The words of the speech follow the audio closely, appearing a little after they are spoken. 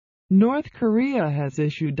North Korea has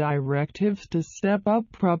issued directives to step up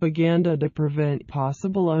propaganda to prevent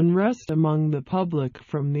possible unrest among the public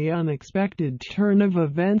from the unexpected turn of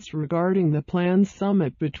events regarding the planned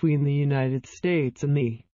summit between the United States and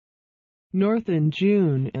the North in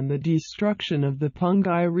June and the destruction of the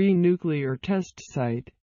Punggye-ri nuclear test site.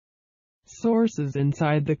 Sources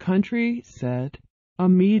inside the country said a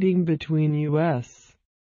meeting between U.S.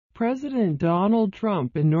 President Donald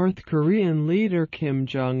Trump and North Korean leader Kim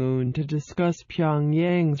Jong-un to discuss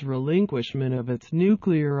Pyongyang's relinquishment of its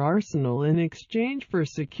nuclear arsenal in exchange for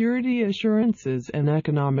security assurances and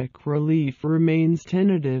economic relief remains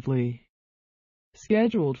tentatively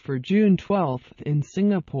scheduled for June 12 in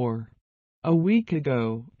Singapore. A week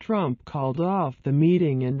ago, Trump called off the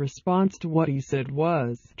meeting in response to what he said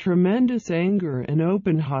was tremendous anger and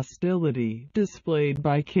open hostility displayed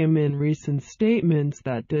by Kim in recent statements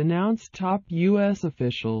that denounced top U.S.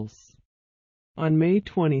 officials. On May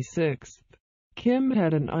 26, Kim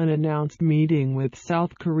had an unannounced meeting with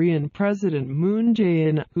South Korean President Moon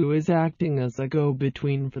Jae-in, who is acting as a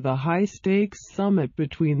go-between for the high-stakes summit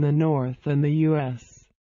between the North and the U.S.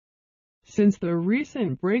 Since the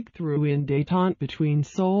recent breakthrough in détente between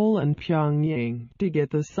Seoul and Pyongyang to get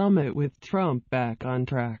the summit with Trump back on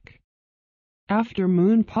track. After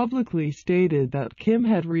Moon publicly stated that Kim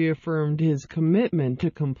had reaffirmed his commitment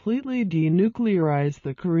to completely denuclearize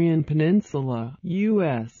the Korean peninsula,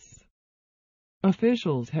 U.S.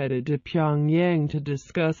 officials headed to Pyongyang to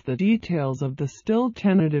discuss the details of the still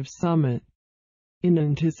tentative summit. In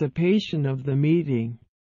anticipation of the meeting,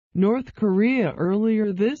 North Korea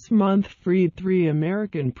earlier this month freed 3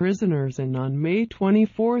 American prisoners and on May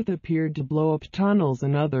 24 appeared to blow up tunnels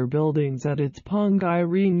and other buildings at its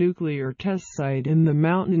Punggye-ri nuclear test site in the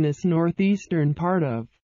mountainous northeastern part of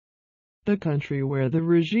the country where the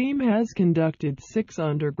regime has conducted 6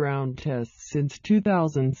 underground tests since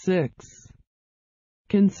 2006.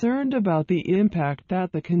 Concerned about the impact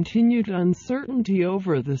that the continued uncertainty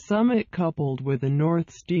over the summit coupled with the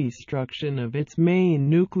North's destruction of its main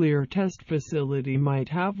nuclear test facility might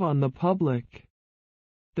have on the public,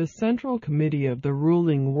 the Central Committee of the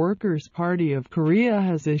ruling Workers' Party of Korea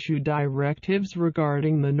has issued directives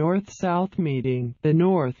regarding the North-South meeting, the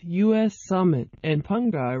North-U.S. Summit, and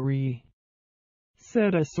Punggye-ri,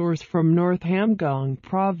 said a source from North Hamgyong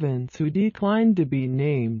Province who declined to be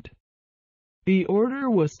named. The order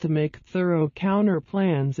was to make thorough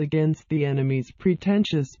counter-plans against the enemy's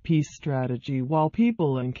pretentious peace strategy while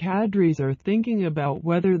people and cadres are thinking about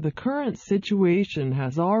whether the current situation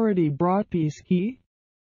has already brought peace, he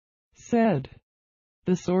said.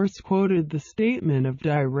 The source quoted the statement of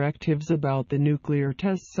directives about the nuclear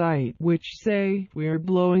test site, which say, "We're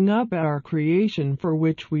blowing up our creation for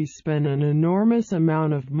which we spent an enormous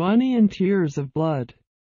amount of money and tears of blood.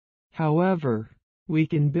 However, we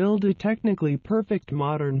can build a technically perfect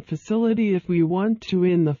modern facility if we want to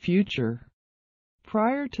in the future."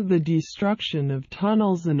 Prior to the destruction of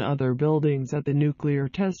tunnels and other buildings at the nuclear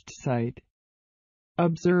test site,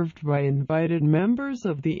 observed by invited members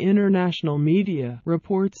of the international media,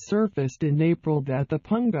 reports surfaced in April that the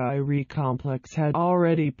Punggye-ri complex had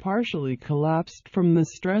already partially collapsed from the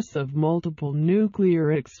stress of multiple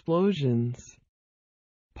nuclear explosions,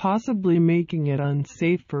 possibly making it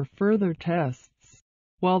unsafe for further tests.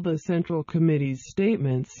 While the Central Committee's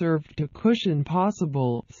statement served to cushion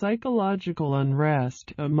possible psychological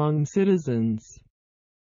unrest among citizens,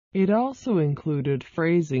 it also included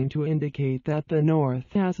phrasing to indicate that the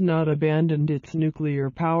North has not abandoned its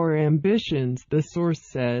nuclear power ambitions, the source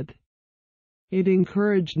said. It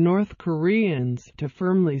encouraged North Koreans to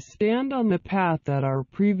firmly stand on the path that our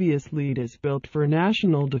previous leaders built for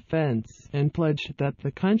national defense, and pledged that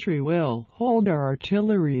the country will hold our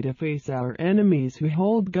artillery to face our enemies who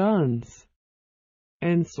hold guns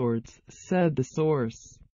and swords, said the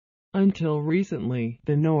source. Until recently,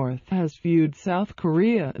 the North has viewed South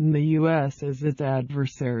Korea and the U.S. as its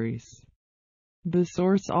adversaries. The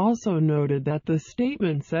source also noted that the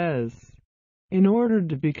statement says, "In order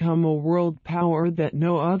to become a world power that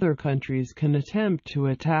no other countries can attempt to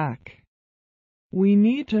attack, we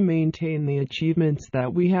need to maintain the achievements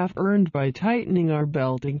that we have earned by tightening our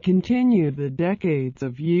belt and continue the decades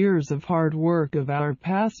of years of hard work of our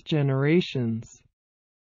past generations.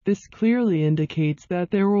 This clearly indicates that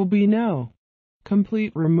there will be no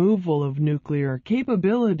complete removal of nuclear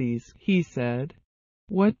capabilities," he said.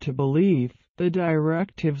 What to believe? The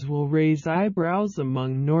directives will raise eyebrows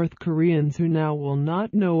among North Koreans who now will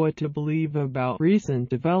not know what to believe about recent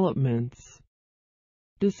developments.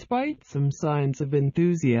 Despite some signs of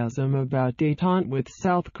enthusiasm about détente with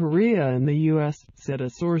South Korea and the U.S., said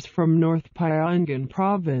a source from North Pyongan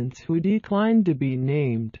Province who declined to be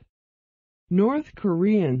named. North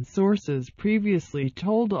Korean sources previously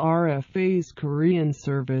told RFA's Korean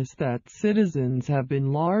service that citizens have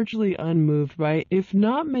been largely unmoved by, if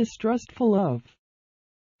not mistrustful of,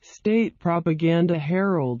 state propaganda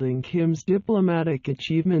heralding Kim's diplomatic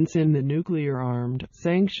achievements in the nuclear-armed,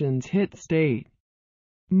 sanctions-hit state.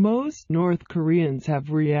 Most North Koreans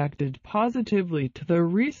have reacted positively to the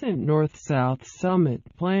recent North-South summit,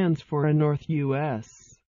 plans for a North-U.S.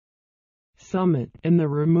 summit, and the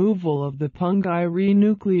removal of the Punggye-ri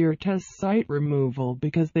nuclear test site removal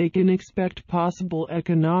because they can expect possible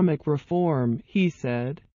economic reform, he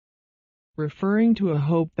said, referring to a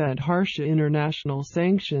hope that harsh international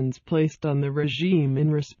sanctions placed on the regime in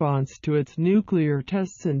response to its nuclear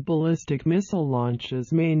tests and ballistic missile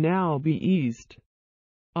launches may now be eased.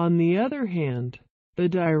 On the other hand, the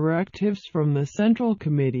directives from the Central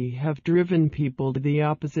Committee have driven people to the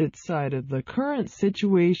opposite side of the current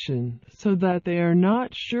situation, so that they are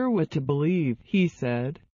not sure what to believe, he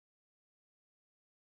said.